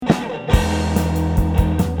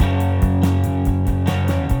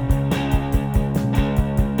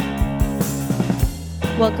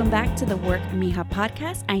Welcome back to the Work Mija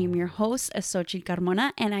podcast. I am your host, Xochitl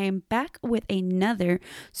Carmona, and I am back with another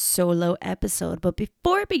solo episode. But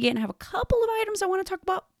before I begin, I have a couple of items I want to talk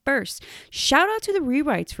about. First, shout out to the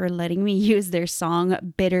Rewrites for letting me use their song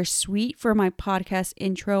Bittersweet for my podcast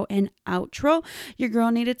intro and outro. Your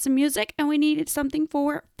girl needed some music and we needed something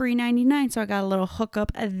for free 99, so I got a little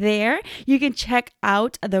hookup there. You can check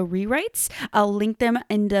out the Rewrites. I'll link them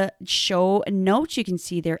in the show notes. You can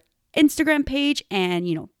see their Instagram page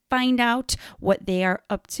and, find out what they are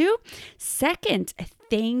up to. Second,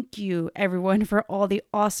 thank you everyone for all the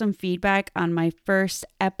awesome feedback on my first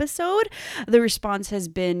episode. The response has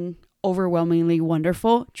been overwhelmingly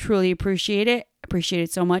wonderful. Truly appreciate it. Appreciate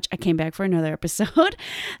it so much. I came back for another episode.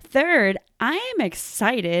 Third, I am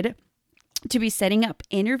excited to be setting up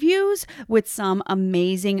interviews with some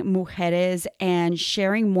amazing mujeres and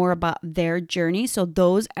sharing more about their journey. So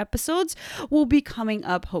those episodes will be coming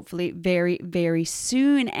up hopefully very, very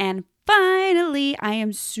soon. And finally, I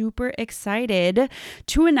am super excited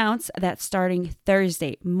to announce that starting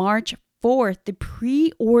Thursday, March 4th, the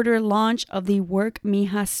pre-order launch of the Work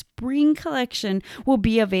Mija Spring Collection will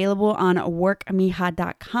be available on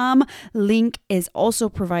workmija.com. Link is also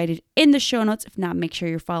provided in the show notes. If not, make sure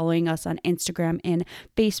you're following us on Instagram and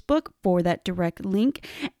Facebook for that direct link.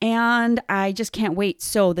 And I just can't wait.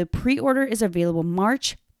 So the pre-order is available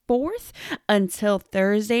March 4th until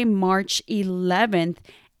Thursday, March 11th.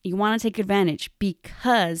 You want to take advantage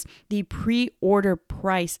because the pre-order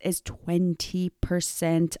price is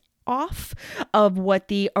 20% off of what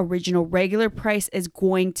the original regular price is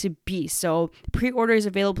going to be. So pre-order is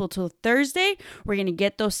available till Thursday. We're going to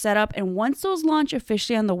get those set up. And once those launch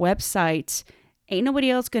officially on the website, ain't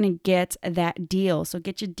nobody else going to get that deal. So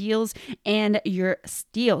get your deals and your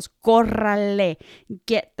steals. Córrale.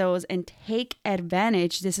 Get those and take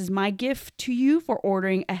advantage. This is my gift to you for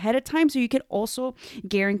ordering ahead of time. So you can also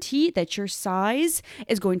guarantee that your size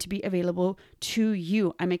is going to be available to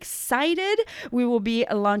you. I'm excited. We will be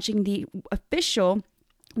launching the official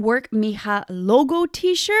Work Mija logo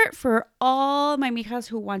t-shirt for all my mijas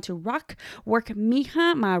who want to rock Work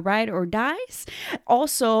Mija, my ride or dies.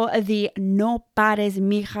 Also, the No Pares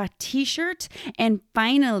Mija t-shirt. And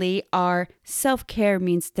finally, our self-care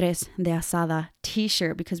means tres de asada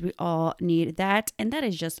t-shirt, because we all need that. And that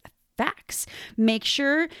is just facts. Make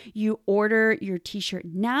sure you order your t-shirt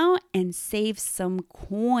now and save some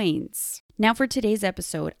coins. Now for today's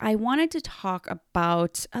episode, I wanted to talk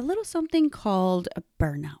about a little something called a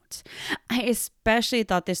burnout. I especially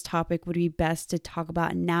thought this topic would be best to talk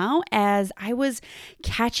about now, as I was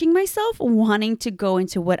catching myself wanting to go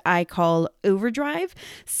into what I call overdrive,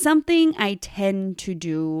 something I tend to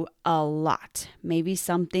do a lot. Maybe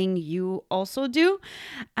something you also do.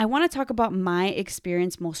 I want to talk about my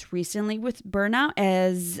experience most recently with burnout,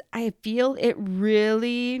 as I feel it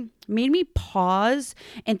really made me pause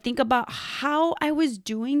and think about how I was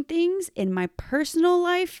doing things in my personal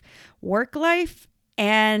life, work life,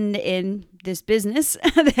 and in this business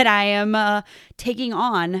that I am taking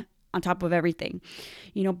on top of everything.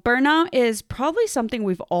 Burnout is probably something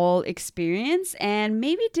we've all experienced and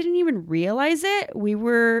maybe didn't even realize it. We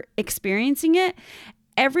were experiencing it.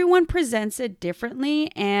 Everyone presents it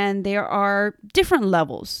differently, and there are different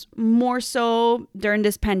levels. More so during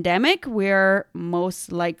this pandemic, we're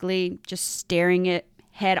most likely just staring it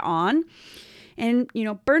head on. And,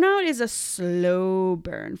 burnout is a slow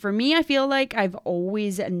burn. For me, I feel like I've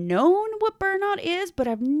always known what burnout is, but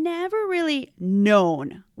I've never really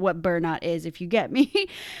known what burnout is, if you get me.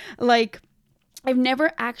 Like, I've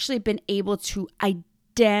never actually been able to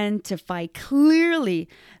identify clearly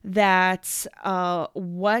that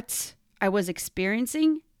what I was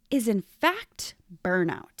experiencing is in fact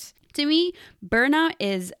burnout. To me, burnout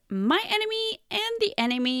is my enemy and the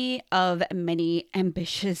enemy of many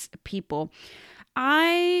ambitious people.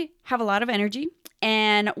 I have a lot of energy,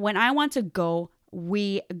 and when I want to go,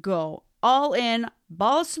 we go. All in,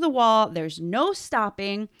 balls to the wall, there's no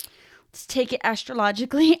stopping. Let's take it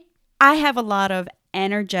astrologically. I have a lot of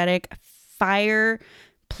energetic fire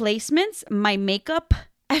placements. My makeup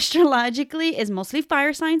astrologically is mostly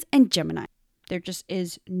fire signs and Gemini. There just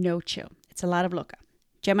is no chill. It's a lot of loca.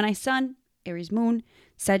 Gemini sun, Aries moon,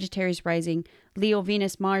 Sagittarius rising, Leo,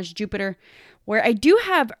 Venus, Mars, Jupiter. Where I do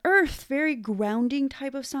have Earth, very grounding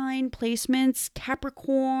type of sign placements,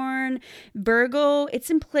 Capricorn, Virgo.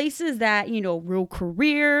 It's in places that, real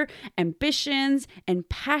career, ambitions, and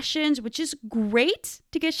passions, which is great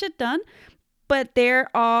to get shit done. But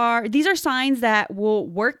these are signs that will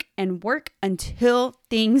work and work until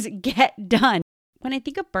things get done. When I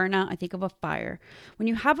think of burnout, I think of a fire. When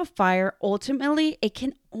you have a fire, ultimately, it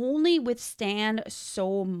can only withstand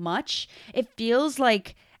so much. It feels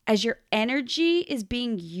like as your energy is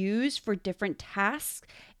being used for different tasks,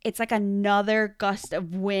 it's like another gust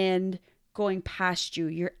of wind going past you.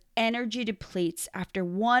 Your energy depletes after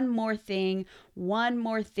one more thing, one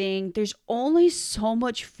more thing. There's only so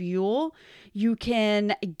much fuel you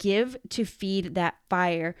can give to feed that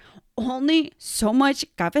fire. Only so much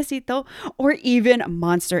cafecito or even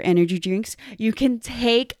Monster energy drinks you can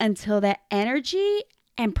take until that energy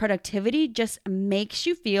and productivity just makes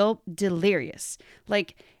you feel delirious.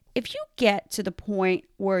 Like if you get to the point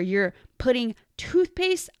where you're putting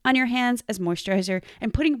toothpaste on your hands as moisturizer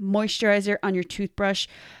and putting moisturizer on your toothbrush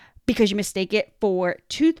because you mistake it for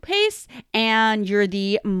toothpaste, and you're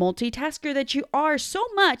the multitasker that you are so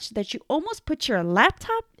much that you almost put your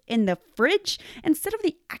laptop in the fridge instead of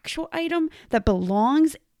the actual item that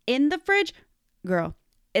belongs in the fridge, girl,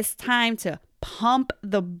 it's time to pump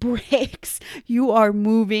the brakes. You are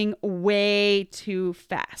moving way too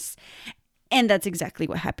fast. And that's exactly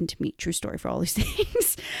what happened to me. True story for all these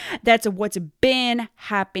things. That's what's been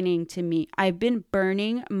happening to me. I've been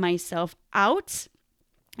burning myself out.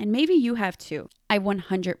 And maybe you have too. I've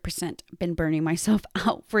 100% been burning myself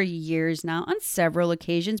out for years now on several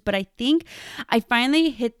occasions, but I think I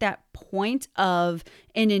finally hit that point of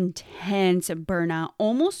an intense burnout,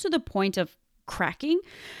 almost to the point of cracking.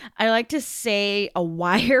 I like to say a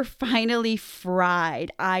wire finally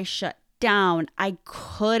fried. I shut down. I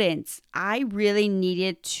couldn't. I really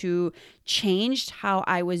needed to change how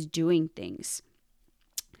I was doing things.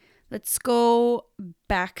 Let's go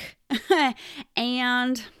back.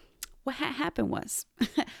 And what happened was,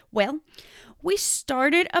 well, we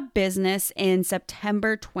started a business in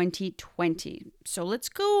September 2020. So let's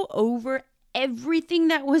go over everything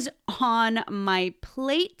that was on my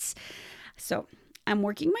plate. So I'm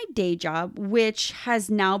working my day job, which has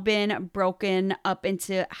now been broken up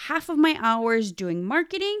into half of my hours doing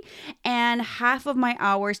marketing and half of my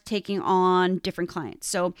hours taking on different clients.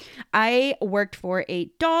 So I worked for a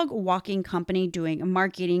dog walking company doing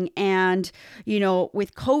marketing. And,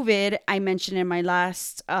 with COVID, I mentioned in my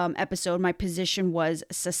last episode, my position was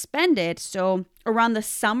suspended. So around the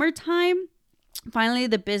summertime, finally,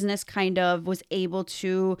 the business kind of was able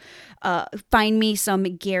to find me some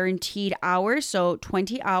guaranteed hours. So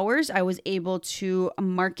 20 hours I was able to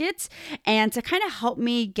market, and to kind of help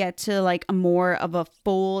me get to like a more of a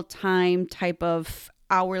full-time type of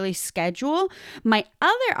hourly schedule. My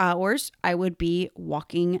other hours, I would be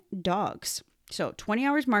walking dogs. So 20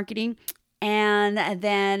 hours marketing. And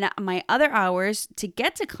then my other hours to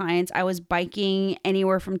get to clients, I was biking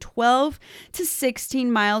anywhere from 12 to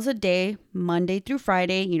 16 miles a day, Monday through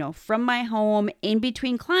Friday, from my home in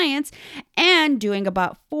between clients, and doing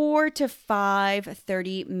about 4 to 5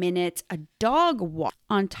 30-minute a dog walk.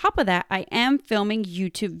 On top of that, I am filming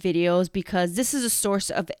YouTube videos because this is a source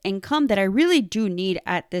of income that I really do need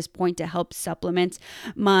at this point to help supplement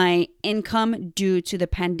my income due to the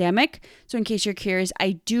pandemic. So in case you're curious,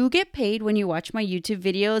 I do get paid when you watch my YouTube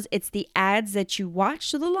videos. It's the ads that you watch.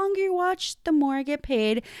 So the longer you watch, the more I get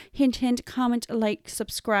paid. Hint, hint, comment, like,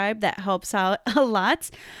 subscribe. That helps out a lot.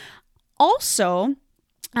 Also,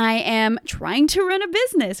 I am trying to run a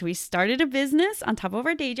business. We started a business on top of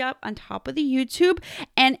our day job, on top of the YouTube,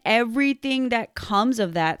 and everything that comes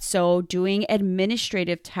of that. So doing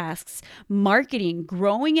administrative tasks, marketing,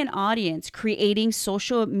 growing an audience, creating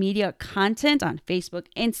social media content on Facebook,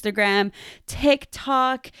 Instagram,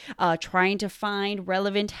 TikTok, trying to find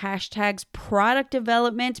relevant hashtags, product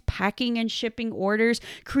development, packing and shipping orders,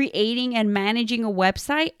 creating and managing a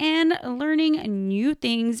website, and learning new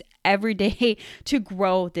things every day to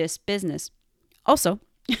grow this business. Also,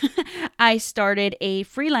 I started a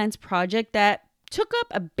freelance project that took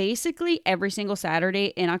up basically every single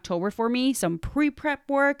Saturday in October for me. Some pre-prep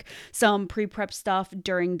work, some pre-prep stuff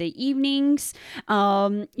during the evenings.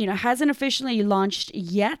 Hasn't officially launched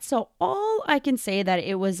yet. So all I can say that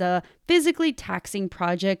it was a physically taxing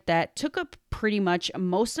project that took up pretty much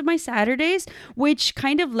most of my Saturdays, which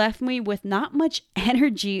kind of left me with not much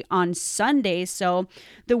energy on Sundays. So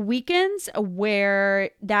the weekends, where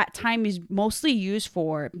that time is mostly used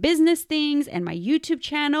for business things and my YouTube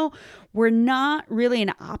channel, were not really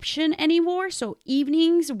an option anymore. So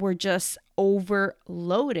evenings were just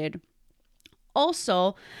overloaded.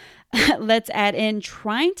 Also, let's add in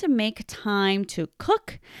trying to make time to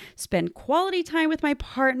cook, spend quality time with my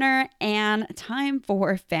partner, and time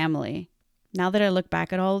for family. Now that I look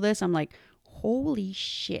back at all of this, I'm like, holy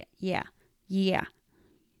shit. Yeah.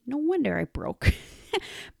 No wonder I broke.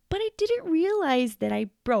 But I didn't realize that I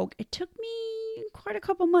broke. It took me taking quite a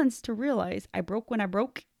couple months to realize I broke when I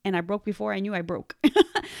broke, and I broke before I knew I broke.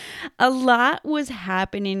 A lot was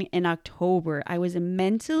happening in October. I was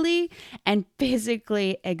mentally and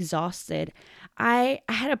physically exhausted. I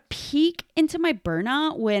had a peek into my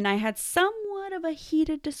burnout when I had somewhat of a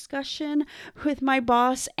heated discussion with my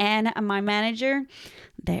boss and my manager.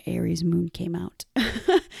 The Aries moon came out.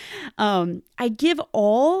 I give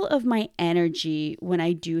all of my energy when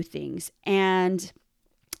I do things, and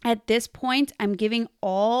at this point, I'm giving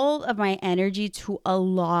all of my energy to a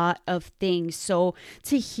lot of things. So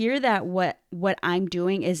to hear that what I'm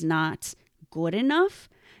doing is not good enough,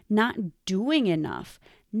 not doing enough,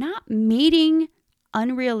 not meeting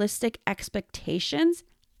unrealistic expectations,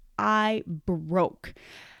 I broke.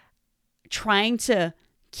 Trying to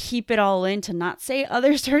keep it all in, to not say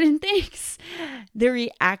other certain things. The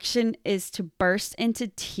reaction is to burst into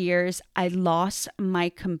tears. I lost my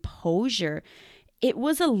composure. It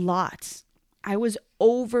was a lot. I was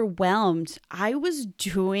overwhelmed. I was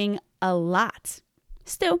doing a lot.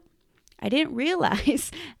 Still, I didn't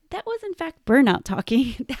realize that was in fact burnout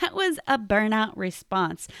talking. That was a burnout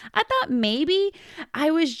response. I thought maybe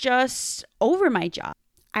I was just over my job.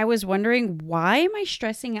 I was wondering, why am I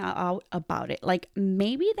stressing out about it? Like,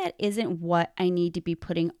 maybe that isn't what I need to be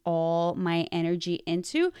putting all my energy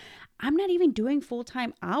into. I'm not even doing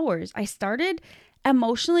full-time hours. I started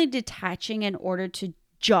emotionally detaching in order to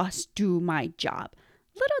just do my job.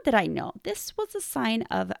 Little did I know, this was a sign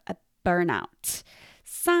of a burnout.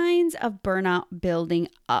 Signs of burnout building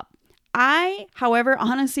up. I, however,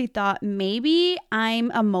 honestly thought maybe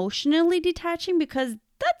I'm emotionally detaching because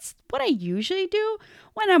that's what I usually do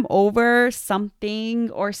when I'm over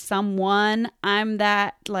something or someone. I'm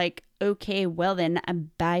that like, okay, well then,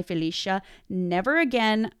 bye Felicia, never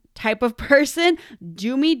again type of person.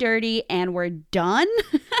 Do me dirty and we're done.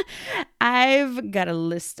 I've got a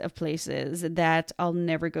list of places that I'll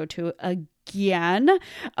never go to again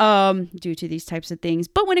due to these types of things.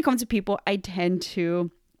 But when it comes to people, I tend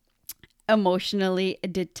to emotionally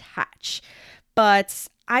detach. But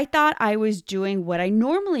I thought I was doing what I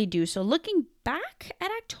normally do. So looking back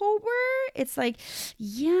at October, it's like,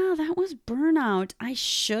 yeah, that was burnout. I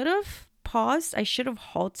should have paused. I should have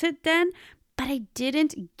halted then, but I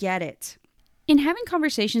didn't get it. In having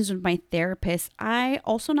conversations with my therapist, I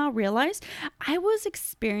also now realize I was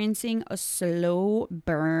experiencing a slow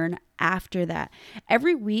burn after that.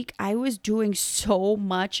 Every week I was doing so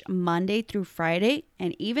much Monday through Friday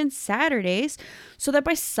and even Saturdays, so that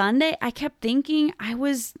by Sunday I kept thinking I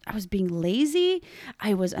was being lazy,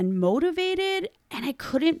 I was unmotivated, and I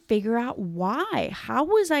couldn't figure out why. How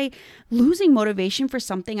was I losing motivation for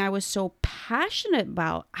something I was so passionate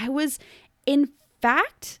about? I was in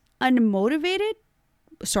fact unmotivated,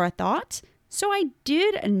 so I thought. So I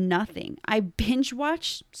did nothing. I binge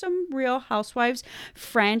watched some Real Housewives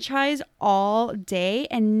franchise all day,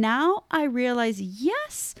 and now I realize,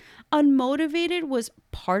 yes, unmotivated was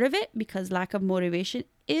part of it, because lack of motivation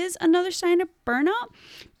is another sign of burnout,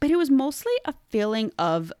 but it was mostly a feeling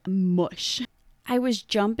of mush. I was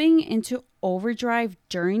jumping into overdrive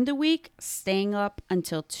during the week, staying up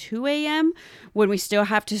until 2 a.m. when we still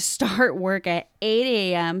have to start work at 8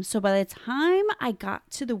 a.m. So by the time I got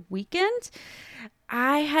to the weekend,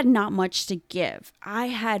 I had not much to give. I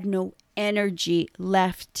had no energy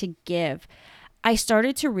left to give. I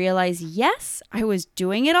started to realize, yes, I was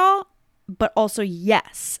doing it all, but also,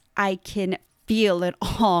 yes, I can feel it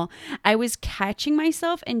all. I was catching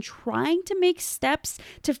myself and trying to make steps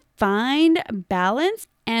to find balance.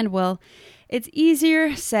 And well, it's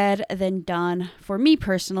easier said than done. For me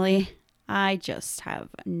personally, I just have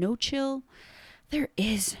no chill. There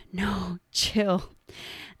is no chill.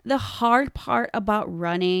 The hard part about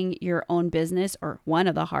running your own business, or one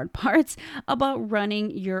of the hard parts about running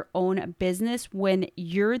your own business when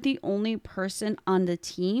you're the only person on the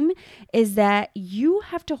team, is that you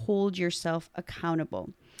have to hold yourself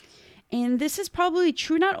accountable. And this is probably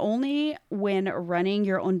true not only when running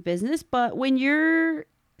your own business, but when you're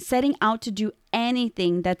setting out to do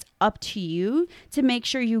anything that's up to you to make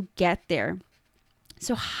sure you get there.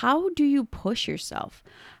 So how do you push yourself?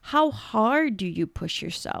 How hard do you push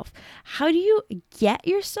yourself? How do you get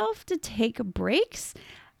yourself to take breaks?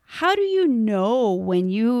 How do you know when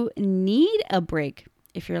you need a break?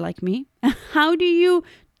 If you're like me, how do you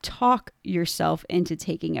talk yourself into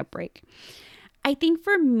taking a break? I think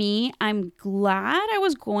for me, I'm glad I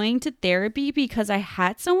was going to therapy because I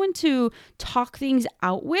had someone to talk things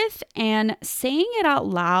out with, and saying it out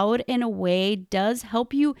loud in a way does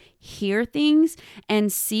help you hear things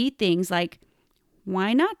and see things. Like,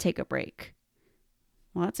 why not take a break?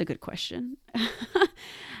 Well, that's a good question.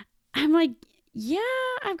 I'm like, yeah,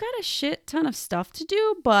 I've got a shit ton of stuff to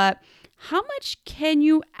do, but how much can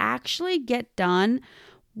you actually get done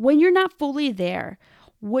when you're not fully there?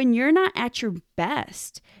 When you're not at your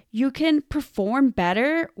best, you can perform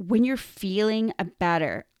better when you're feeling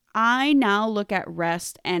better. I now look at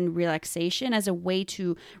rest and relaxation as a way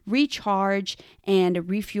to recharge and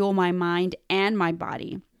refuel my mind and my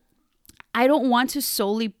body. I don't want to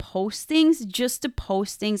solely post things just to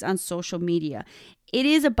post things on social media. It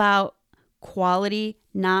is about quality,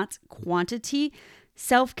 not quantity.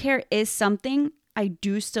 Self care is something I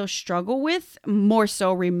do still struggle with, more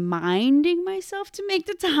so reminding myself to make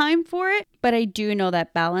the time for it. But I do know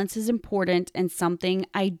that balance is important and something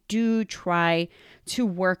I do try to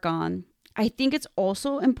work on. I think it's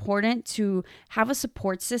also important to have a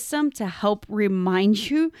support system to help remind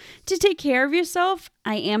you to take care of yourself.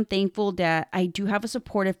 I am thankful that I do have a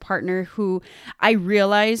supportive partner who I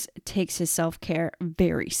realize takes his self-care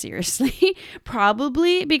very seriously,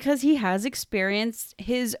 probably because he has experienced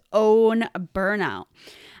his own burnout.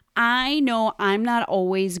 I know I'm not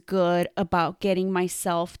always good about getting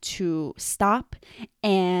myself to stop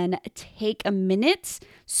and take a minute.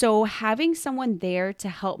 So, having someone there to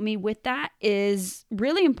help me with that is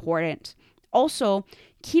really important. Also,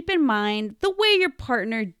 keep in mind the way your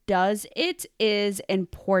partner does it is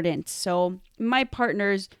important. So, my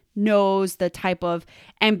partner's knows the type of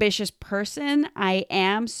ambitious person I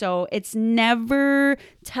am. So it's never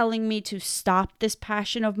telling me to stop this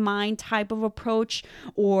passion of mine type of approach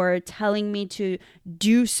or telling me to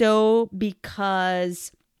do so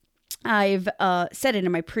because I've said it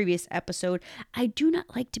in my previous episode. I do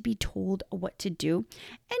not like to be told what to do,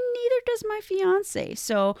 and neither does my fiance.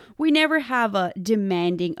 So we never have a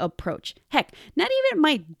demanding approach. Heck, not even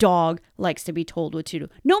my dog likes to be told what to do.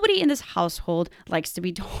 Nobody in this household likes to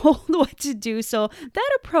be told what to do. So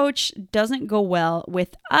that approach doesn't go well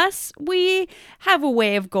with us. We have a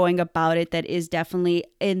way of going about it that is definitely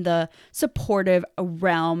in the supportive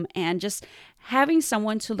realm, and just having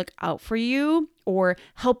someone to look out for you or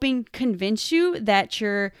helping convince you that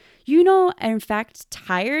you're, in fact,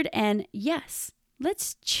 tired and yes,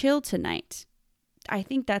 let's chill tonight. I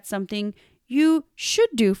think that's something you should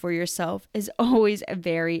do for yourself is always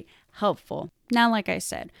very helpful. Now, like I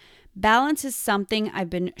said, balance is something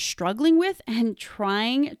I've been struggling with and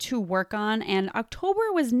trying to work on, and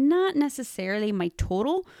October was not necessarily my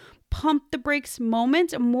total pump the brakes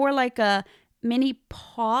moment, more like a mini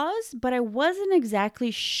pause, but I wasn't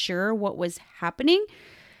exactly sure what was happening.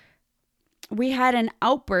 We had an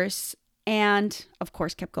outburst and, of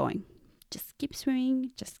course, kept going. Just keep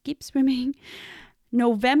swimming, just keep swimming.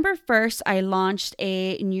 November 1st, I launched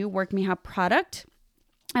a new Work Me Hub product.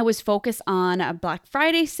 I was focused on Black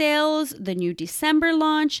Friday sales, the new December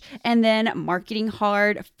launch, and then marketing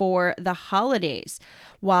hard for the holidays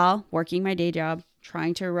while working my day job,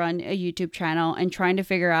 trying to run a YouTube channel, and trying to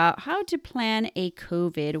figure out how to plan a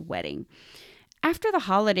COVID wedding. After the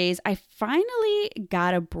holidays, I finally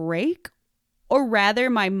got a break, or rather,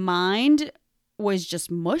 my mind was just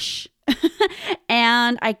mush.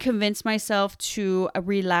 And I convinced myself to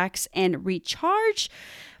relax and recharge.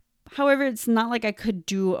 However, it's not like I could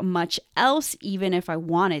do much else, even if I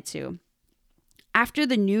wanted to. After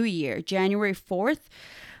the new year, January 4th,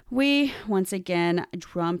 we once again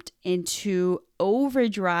jumped into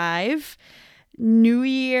overdrive. New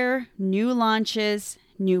year, new launches,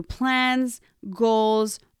 new plans,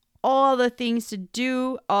 goals, all the things to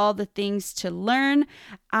do, all the things to learn.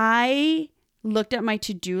 I looked at my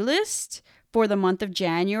to-do list for the month of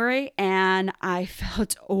January and I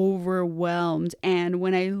felt overwhelmed. And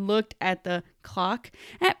when I looked at the clock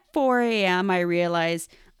at 4 a.m., I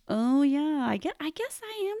realized, oh yeah, I guess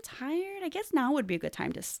I am tired. I guess now would be a good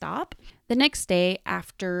time to stop. The next day,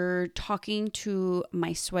 after talking to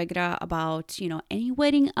my suegra about, any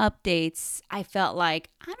wedding updates, I felt like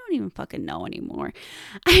I don't even fucking know anymore.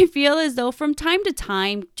 I feel as though from time to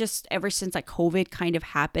time, just ever since COVID kind of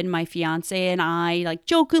happened, my fiance and I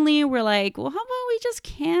jokingly were like, well, how about we just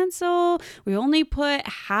cancel? We only put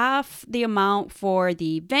half the amount for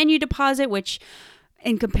the venue deposit, which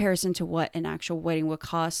in comparison to what an actual wedding would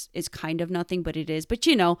cost is kind of nothing, but it is. But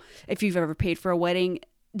if you've ever paid for a wedding,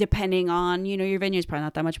 depending on, your venue, is probably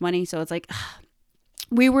not that much money. So it's like,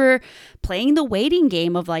 we were playing the waiting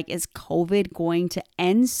game of is COVID going to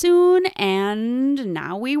end soon? And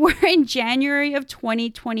now we were in January of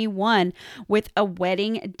 2021 with a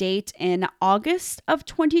wedding date in August of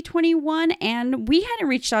 2021. And we hadn't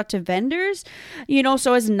reached out to vendors,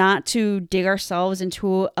 so as not to dig ourselves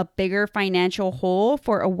into a bigger financial hole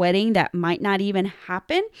for a wedding that might not even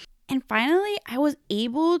happen. And finally, I was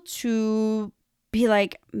able to be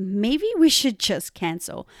like, maybe we should just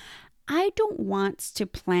cancel. I don't want to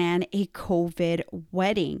plan a COVID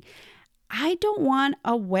wedding. I don't want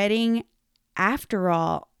a wedding after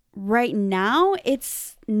all. Right now,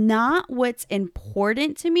 it's not what's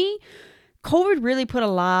important to me. COVID really put a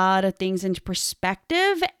lot of things into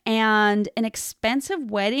perspective, and an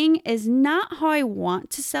expensive wedding is not how I want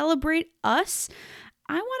to celebrate us.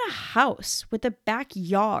 I want a house with a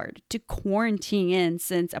backyard to quarantine in,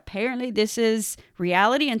 since apparently this is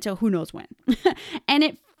reality until who knows when. And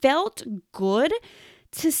it felt good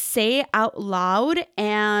to say out loud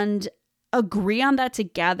and agree on that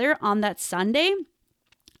together on that Sunday.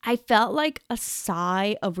 I felt like a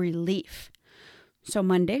sigh of relief. So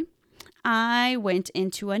Monday, I went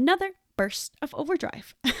into another burst of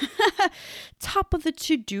overdrive. Top of the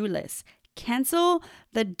to-do list. Cancel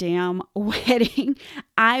the damn wedding.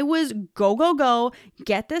 I was go,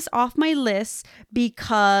 get this off my list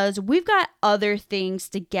because we've got other things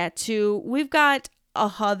to get to. We've got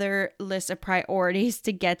other list of priorities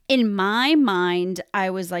to get. In my mind, I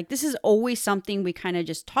was like, this is always something we kind of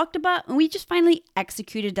just talked about, and we just finally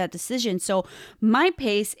executed that decision. So my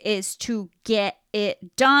pace is to get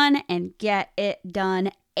it done and get it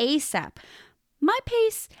done ASAP. My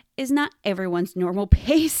pace is not everyone's normal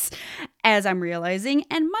pace, as I'm realizing,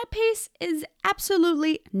 and my pace is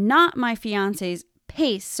absolutely not my fiance's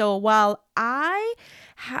pace. So while I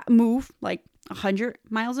move like 100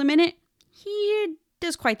 miles a minute, he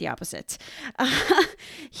does quite the opposite.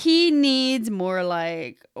 He needs more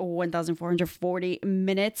like 1,440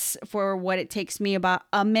 minutes for what it takes me about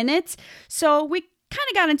a minute. So we kind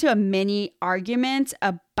of got into a mini argument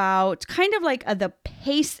about kind of like the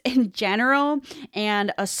pace in general and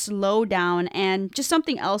a slowdown, and just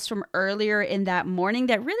something else from earlier in that morning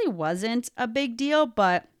that really wasn't a big deal,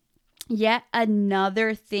 but yet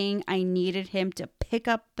another thing I needed him to pick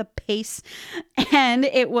up the pace. And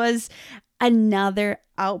it was another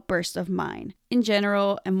outburst of mine. In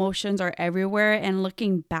general, emotions are everywhere, and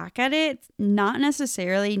looking back at it, not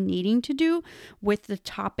necessarily needing to do with the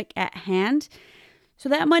topic at hand. So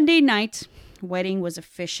that Monday night, wedding was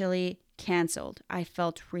officially canceled. I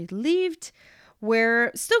felt relieved.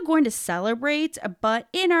 We're still going to celebrate, but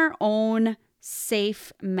in our own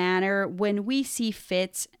safe manner when we see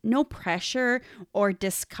fit. No pressure or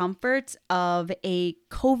discomfort of a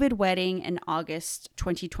COVID wedding in August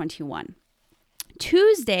 2021.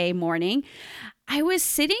 Tuesday morning, I was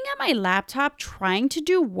sitting at my laptop trying to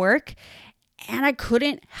do work, and I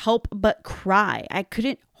couldn't help but cry. I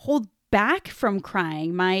couldn't hold back from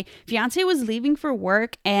crying. My fiance was leaving for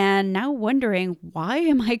work and now wondering, why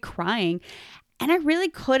am I crying? And I really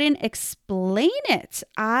couldn't explain it.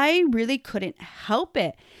 I really couldn't help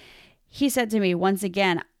it. He said to me once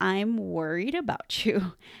again, I'm worried about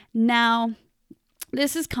you. Now,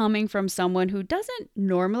 this is coming from someone who doesn't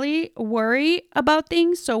normally worry about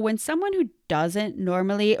things. So when someone who doesn't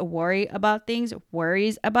normally worry about things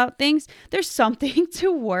worries about things, there's something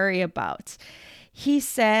to worry about. He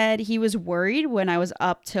said he was worried when I was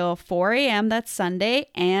up till 4 a.m. that Sunday,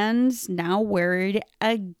 and now worried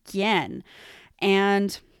again.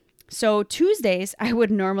 And so Tuesdays, I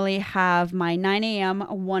would normally have my 9 a.m.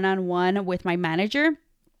 one-on-one with my manager.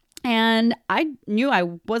 And I knew I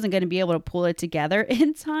wasn't going to be able to pull it together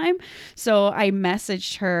in time. So I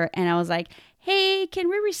messaged her and I was like, hey, can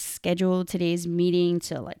we reschedule today's meeting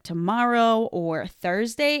to like tomorrow or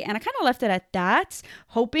Thursday? And I kind of left it at that,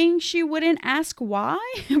 hoping she wouldn't ask why.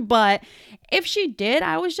 But if she did,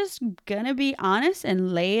 I was just going to be honest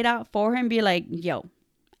and lay it out for her and be like, yo,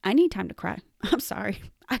 I need time to cry. I'm sorry.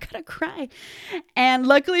 I gotta cry. And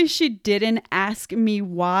luckily she didn't ask me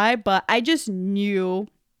why, but I just knew,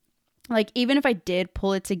 like, even if I did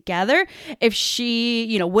pull it together, if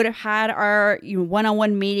she, would have had our,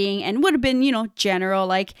 one-on-one meeting and would have been, general,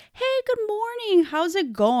 like, hey, good morning, how's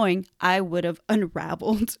it going? I would have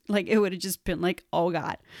unraveled. Like, it would have just been like, oh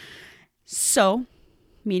God. So,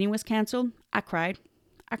 meeting was canceled. I cried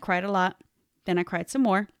a lot. Then I cried some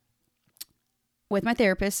more with my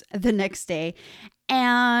therapist the next day.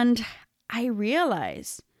 And I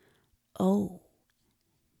realized, oh,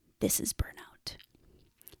 this is burnout.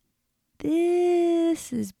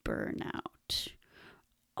 This is burnout.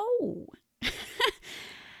 Oh.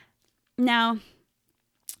 Now,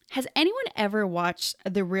 has anyone ever watched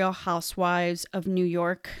The Real Housewives of New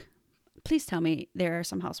York? Please tell me there are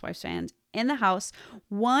some Housewives fans in the house.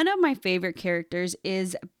 One of my favorite characters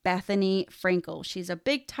is Bethany Frankel. She's a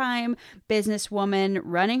big-time businesswoman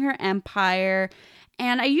running her empire.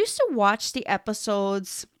 And I used to watch the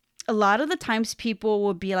episodes a lot of the times people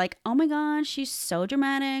will be like, oh my God, she's so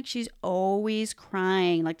dramatic. She's always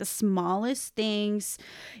crying, like the smallest things,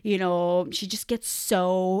 she just gets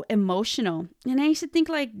so emotional. And I used to think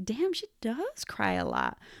like, damn, she does cry a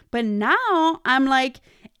lot. But now I'm like,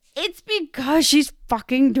 it's because she's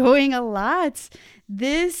fucking doing a lot.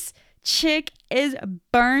 This chick is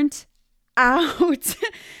burnt out.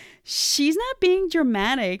 She's not being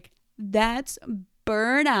dramatic. That's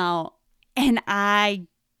burnout. And I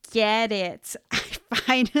get it. I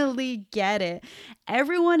finally get it.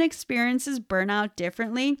 Everyone experiences burnout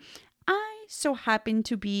differently. I so happen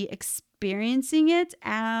to be experiencing it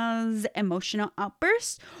as emotional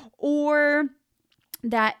outbursts, or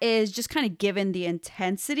that is just kind of given the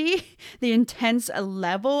intensity, the intense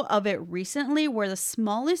level of it recently, where the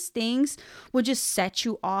smallest things will just set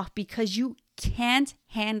you off because you can't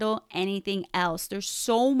handle anything else. There's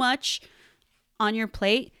so much on your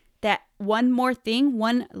plate that one more thing,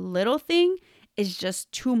 one little thing is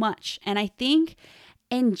just too much. And I think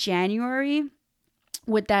in January,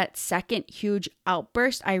 with that second huge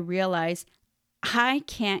outburst, I realized I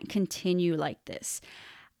can't continue like this.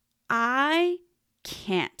 I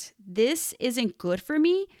can't. This isn't good for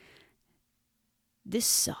me. This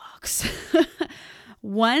sucks.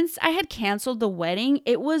 Once I had canceled the wedding,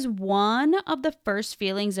 it was one of the first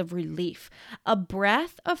feelings of relief, a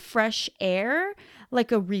breath of fresh air,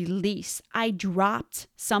 like a release. I dropped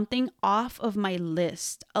something off of my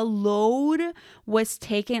list. A load was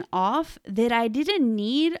taken off that I didn't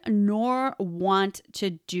need nor want to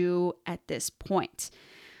do at this point.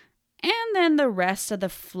 And then the rest of the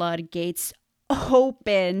floodgates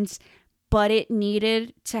opened, but it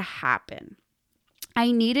needed to happen.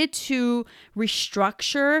 I needed to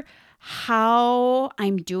restructure how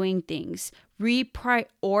I'm doing things,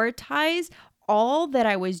 reprioritize all that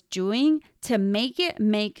I was doing to make it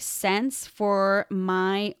make sense for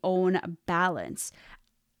my own balance.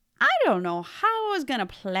 I don't know how I was going to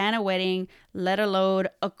plan a wedding, let alone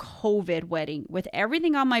a COVID wedding, with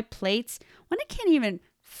everything on my plates when I can't even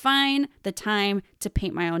find the time to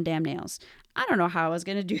paint my own damn nails. I don't know how I was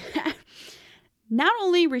going to do that. Not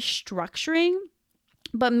only restructuring,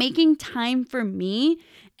 but making time for me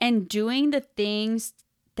and doing the things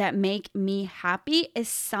that make me happy is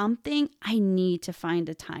something I need to find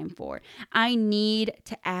the time for. I need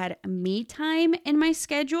to add me time in my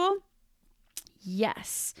schedule.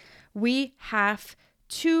 Yes, we have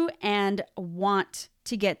to and want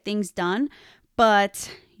to get things done,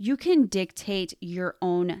 but you can dictate your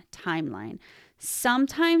own timeline.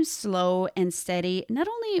 Sometimes slow and steady not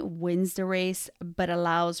only wins the race, but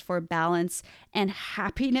allows for balance and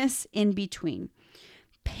happiness in between.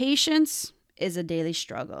 Patience is a daily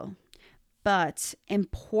struggle, but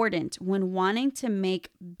important when wanting to make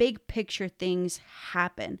big picture things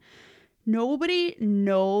happen. Nobody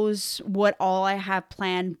knows what all I have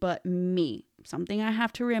planned but me. Something I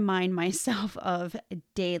have to remind myself of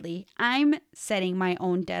daily. I'm setting my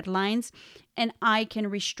own deadlines, and I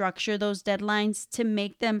can restructure those deadlines to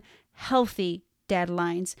make them healthy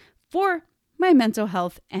deadlines for my mental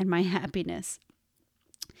health and my happiness.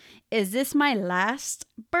 Is this my last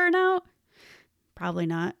burnout? Probably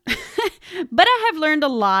not. But I have learned a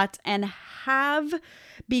lot and have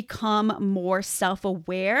become more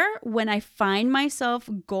self-aware when I find myself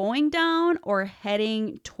going down or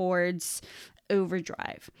heading towards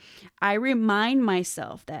overdrive. I remind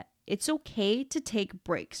myself that it's okay to take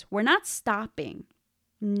breaks. We're not stopping,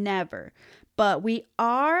 never, but we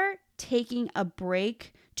are taking a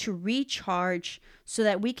break to recharge so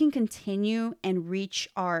that we can continue and reach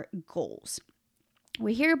our goals.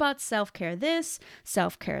 We hear about self-care this,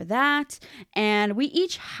 self-care that, and we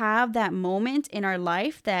each have that moment in our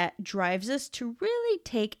life that drives us to really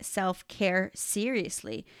take self-care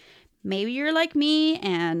seriously. Maybe you're like me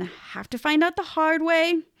and have to find out the hard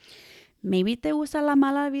way. Maybe te gusta la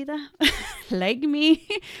mala vida, like me.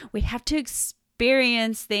 We have to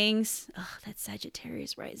experience things. That's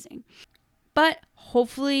Sagittarius rising. But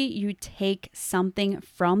hopefully you take something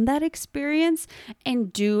from that experience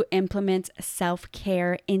and do implement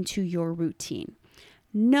self-care into your routine.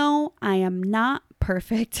 No, I am not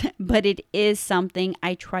perfect, but it is something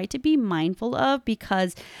I try to be mindful of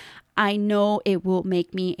because I know it will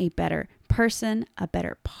make me a better person, a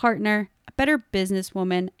better partner, a better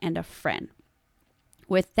businesswoman, and a friend.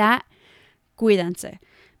 With that, cuídense,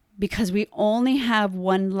 because we only have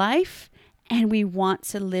one life and we want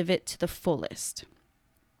to live it to the fullest.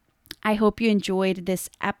 I hope you enjoyed this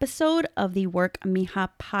episode of the Work Mija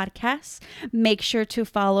podcast. Make sure to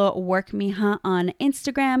follow Work Mija on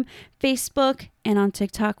Instagram, Facebook, and on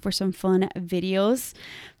TikTok for some fun videos.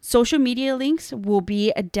 Social media links will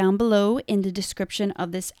be down below in the description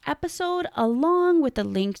of this episode, along with the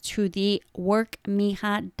link to the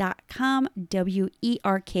workmija.com,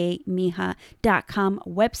 WERKMija.com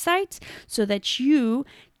website, so that you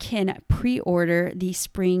can pre-order the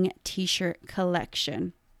spring t-shirt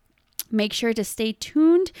collection. Make sure to stay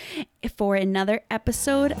tuned for another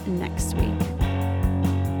episode next week.